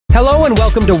Hello and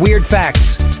welcome to Weird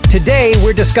Facts. Today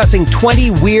we're discussing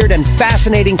 20 weird and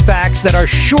fascinating facts that are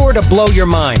sure to blow your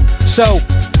mind. So,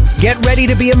 get ready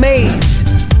to be amazed.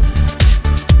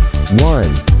 1.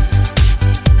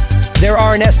 There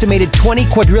are an estimated 20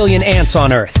 quadrillion ants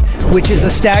on Earth, which is a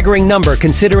staggering number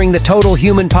considering the total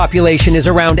human population is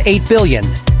around 8 billion.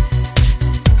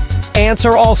 Ants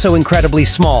are also incredibly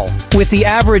small, with the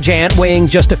average ant weighing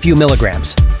just a few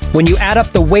milligrams. When you add up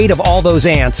the weight of all those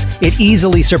ants, it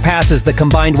easily surpasses the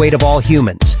combined weight of all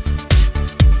humans.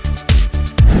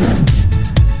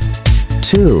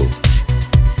 2.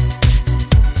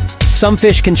 Some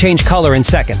fish can change color in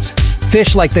seconds.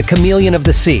 Fish like the chameleon of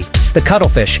the sea, the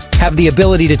cuttlefish, have the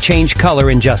ability to change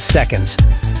color in just seconds.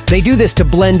 They do this to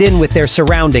blend in with their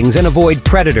surroundings and avoid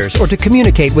predators or to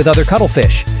communicate with other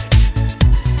cuttlefish.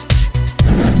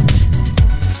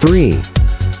 3.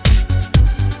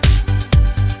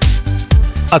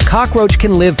 A cockroach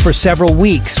can live for several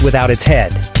weeks without its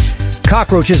head.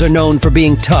 Cockroaches are known for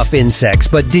being tough insects,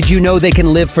 but did you know they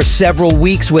can live for several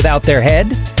weeks without their head?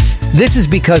 This is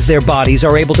because their bodies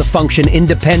are able to function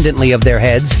independently of their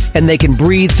heads, and they can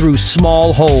breathe through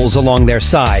small holes along their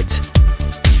sides.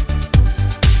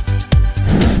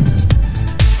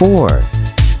 4.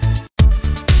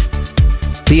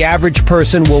 The average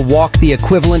person will walk the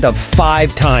equivalent of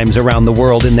 5 times around the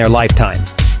world in their lifetime.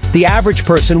 The average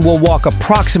person will walk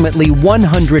approximately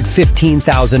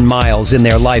 115,000 miles in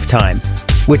their lifetime,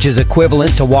 which is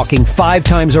equivalent to walking 5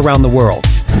 times around the world.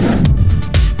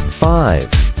 5.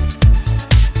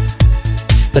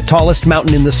 The tallest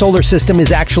mountain in the solar system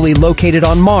is actually located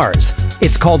on Mars.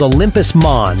 It's called Olympus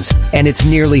Mons, and it's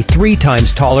nearly 3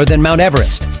 times taller than Mount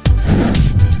Everest.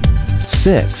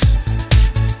 6.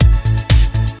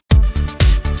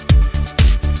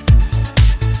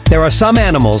 There are some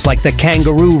animals, like the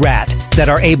kangaroo rat, that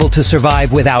are able to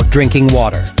survive without drinking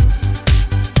water.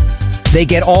 They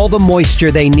get all the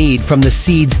moisture they need from the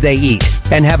seeds they eat,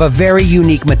 and have a very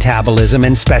unique metabolism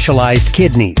and specialized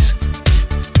kidneys.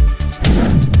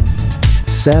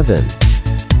 7.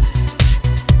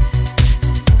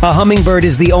 A hummingbird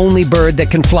is the only bird that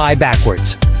can fly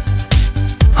backwards.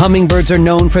 Hummingbirds are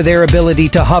known for their ability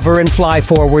to hover and fly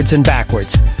forwards and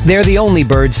backwards. They're the only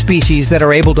bird species that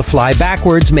are able to fly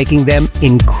backwards, making them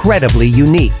incredibly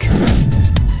unique.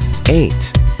 8.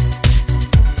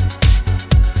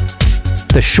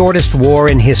 The shortest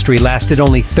war in history lasted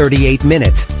only 38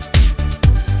 minutes.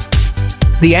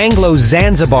 The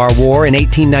Anglo-Zanzibar War in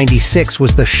 1896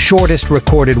 was the shortest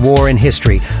recorded war in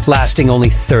history, lasting only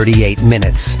 38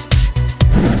 minutes.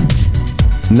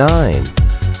 9.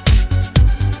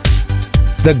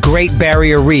 The Great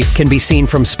Barrier Reef can be seen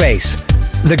from space.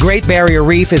 The Great Barrier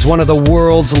Reef is one of the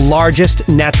world's largest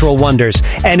natural wonders,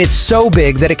 and it's so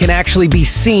big that it can actually be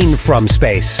seen from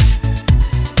space.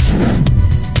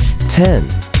 10.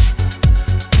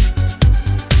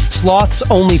 Sloths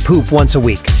only poop once a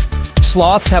week.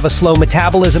 Sloths have a slow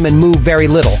metabolism and move very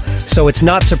little, so it's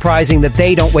not surprising that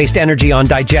they don't waste energy on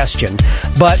digestion.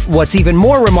 But what's even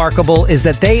more remarkable is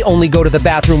that they only go to the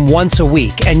bathroom once a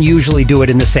week and usually do it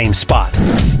in the same spot.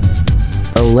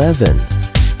 11.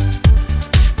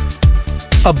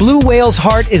 A blue whale's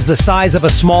heart is the size of a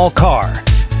small car.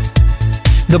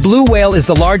 The blue whale is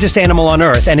the largest animal on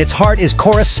Earth, and its heart is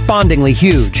correspondingly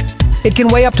huge. It can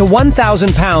weigh up to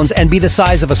 1,000 pounds and be the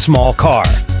size of a small car.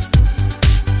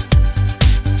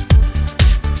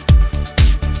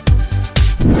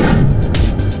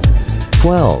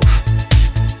 12.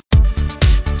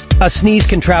 A sneeze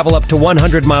can travel up to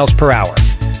 100 miles per hour.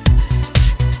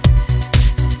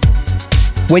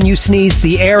 When you sneeze,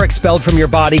 the air expelled from your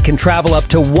body can travel up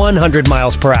to 100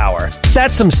 miles per hour.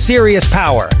 That's some serious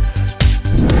power.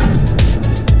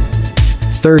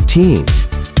 13.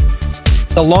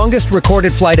 The longest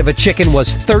recorded flight of a chicken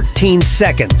was 13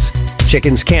 seconds.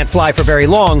 Chickens can't fly for very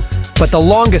long, but the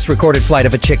longest recorded flight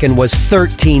of a chicken was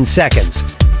 13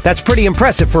 seconds. That's pretty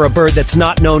impressive for a bird that's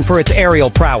not known for its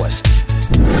aerial prowess.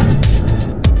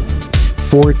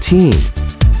 14.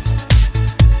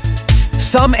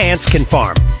 Some ants can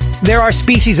farm. There are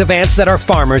species of ants that are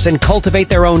farmers and cultivate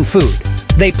their own food.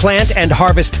 They plant and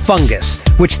harvest fungus,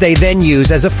 which they then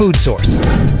use as a food source.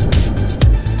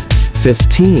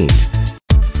 15.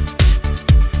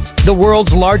 The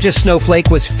world's largest snowflake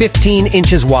was 15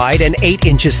 inches wide and 8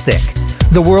 inches thick.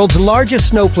 The world's largest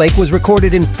snowflake was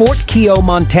recorded in Fort Keogh,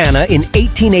 Montana in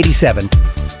 1887.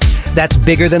 That's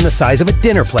bigger than the size of a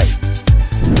dinner plate.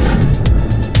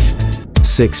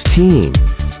 16.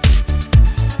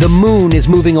 The moon is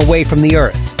moving away from the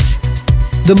Earth.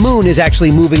 The moon is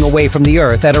actually moving away from the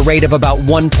Earth at a rate of about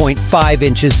 1.5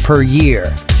 inches per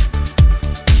year.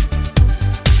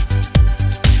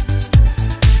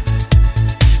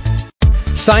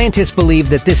 Scientists believe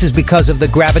that this is because of the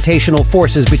gravitational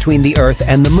forces between the Earth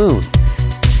and the Moon.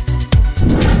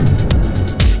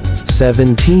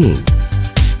 17,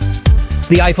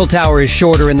 The Eiffel Tower is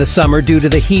shorter in the summer due to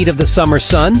the heat of the summer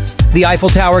sun. The Eiffel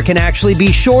Tower can actually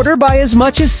be shorter by as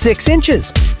much as 6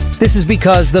 inches. This is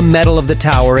because the metal of the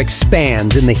tower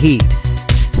expands in the heat.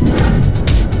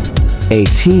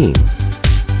 18,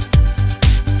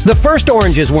 The first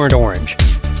oranges weren't orange.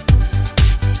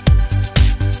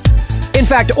 In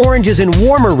fact, oranges in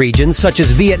warmer regions such as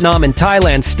Vietnam and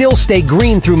Thailand still stay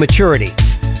green through maturity.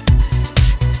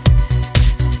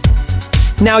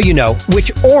 Now you know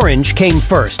which orange came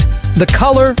first, the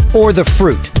color or the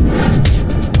fruit.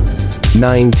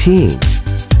 19,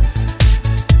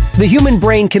 The human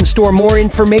brain can store more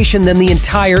information than the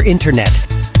entire internet.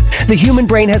 The human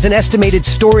brain has an estimated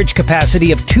storage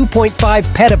capacity of 2.5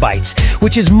 petabytes,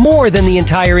 which is more than the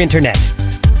entire internet.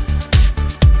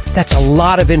 That's a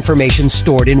lot of information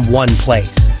stored in one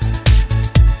place.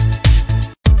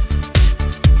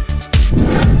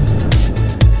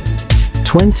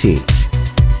 20,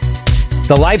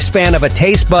 The lifespan of a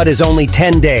taste bud is only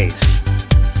 10 days.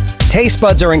 Taste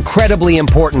buds are incredibly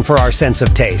important for our sense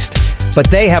of taste, but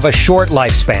they have a short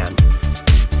lifespan.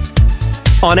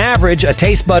 On average, a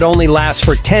taste bud only lasts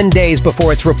for 10 days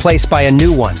before it's replaced by a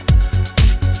new one.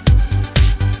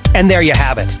 And there you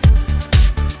have it.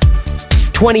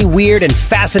 20 weird and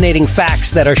fascinating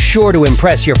facts that are sure to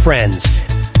impress your friends.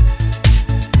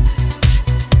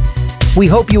 We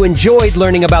hope you enjoyed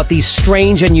learning about these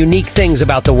strange and unique things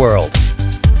about the world.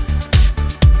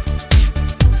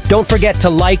 Don't forget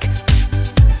to like,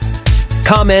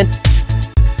 comment,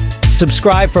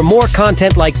 subscribe for more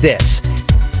content like this.